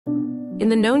In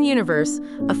the known universe,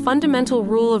 a fundamental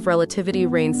rule of relativity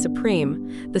reigns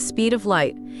supreme: the speed of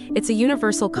light. It's a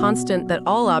universal constant that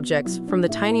all objects, from the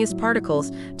tiniest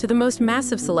particles to the most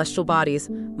massive celestial bodies,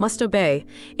 must obey.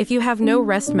 If you have no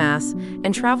rest mass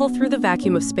and travel through the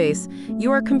vacuum of space,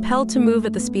 you are compelled to move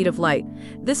at the speed of light.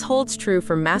 This holds true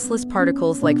for massless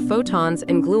particles like photons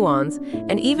and gluons,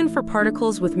 and even for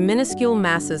particles with minuscule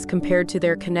masses compared to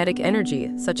their kinetic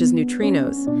energy, such as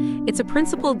neutrinos. It's a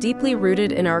principle deeply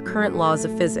rooted in our current laws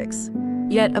of physics.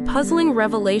 Yet a puzzling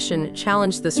revelation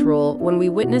challenged this rule when we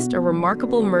witnessed a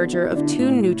remarkable merger of two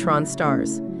neutron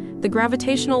stars. The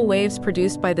gravitational waves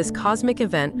produced by this cosmic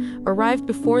event arrived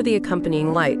before the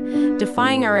accompanying light,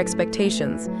 defying our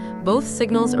expectations. Both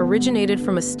signals originated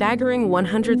from a staggering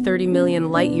 130 million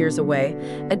light-years away,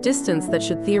 a distance that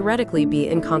should theoretically be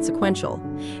inconsequential.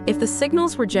 If the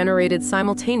signals were generated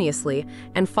simultaneously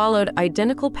and followed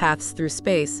identical paths through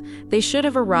space, they should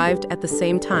have arrived at the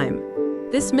same time.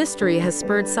 This mystery has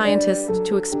spurred scientists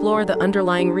to explore the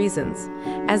underlying reasons.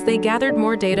 As they gathered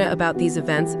more data about these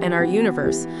events and our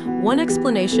universe, one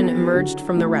explanation emerged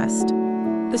from the rest.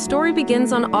 The story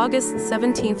begins on August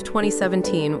 17,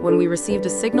 2017, when we received a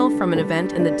signal from an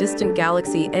event in the distant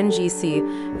galaxy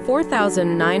NGC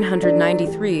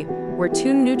 4993, where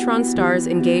two neutron stars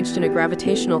engaged in a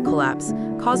gravitational collapse,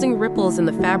 causing ripples in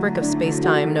the fabric of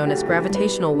spacetime known as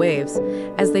gravitational waves.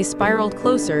 As they spiraled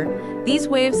closer, these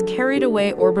waves carried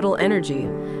away orbital energy,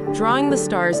 drawing the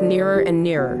stars nearer and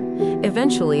nearer.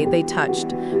 Eventually, they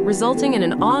touched, resulting in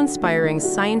an awe-inspiring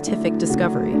scientific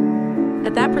discovery.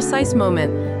 At that precise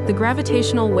moment, the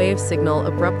gravitational wave signal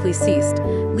abruptly ceased,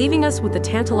 leaving us with the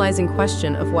tantalizing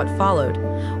question of what followed.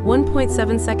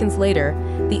 1.7 seconds later,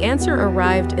 the answer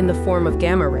arrived in the form of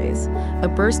gamma rays, a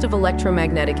burst of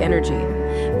electromagnetic energy.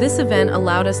 This event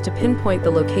allowed us to pinpoint the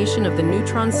location of the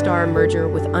neutron-star merger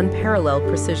with unparalleled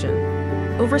precision.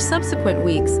 Over subsequent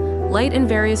weeks, light in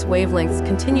various wavelengths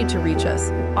continued to reach us,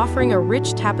 offering a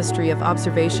rich tapestry of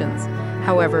observations.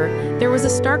 However, there was a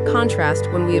stark contrast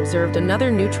when we observed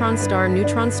another neutron-star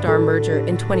merger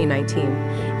in 2019.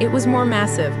 It was more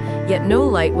massive, yet no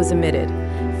light was emitted,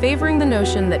 favoring the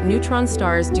notion that neutron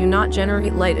stars do not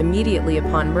generate light immediately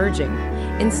upon merging.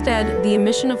 Instead, the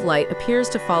emission of light appears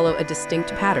to follow a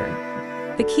distinct pattern.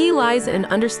 The key lies in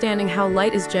understanding how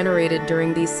light is generated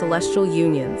during these celestial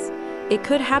unions. It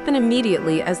could happen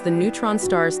immediately as the neutron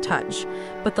stars touch,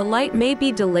 but the light may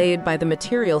be delayed by the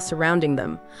material surrounding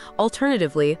them.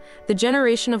 Alternatively, the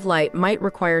generation of light might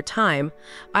require time,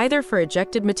 either for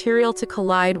ejected material to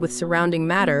collide with surrounding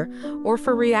matter, or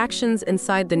for reactions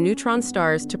inside the neutron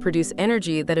stars to produce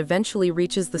energy that eventually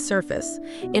reaches the surface.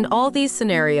 In all these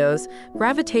scenarios,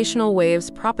 gravitational waves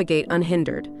propagate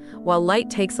unhindered, while light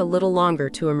takes a little longer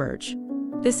to emerge.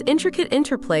 This intricate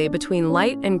interplay between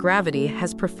light and gravity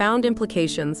has profound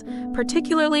implications,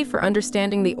 particularly for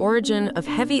understanding the origin of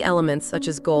heavy elements such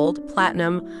as gold,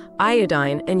 platinum,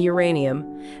 iodine, and uranium.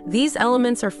 These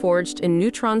elements are forged in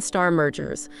neutron star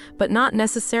mergers, but not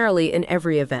necessarily in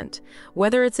every event.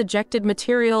 Whether it's ejected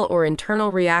material or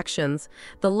internal reactions,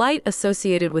 the light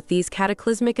associated with these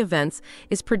cataclysmic events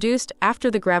is produced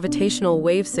after the gravitational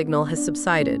wave signal has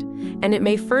subsided, and it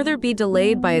may further be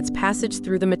delayed by its passage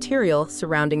through the material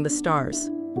surrounding the stars.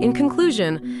 In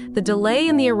conclusion, the delay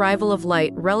in the arrival of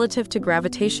light relative to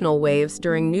gravitational waves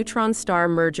during neutron-star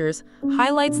mergers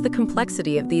highlights the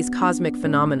complexity of these cosmic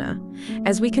phenomena.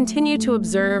 As we continue to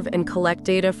observe and collect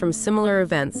data from similar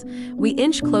events, we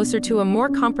inch closer to a more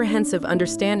comprehensive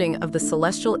understanding of the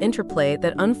celestial interplay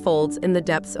that unfolds in the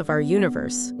depths of our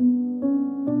universe.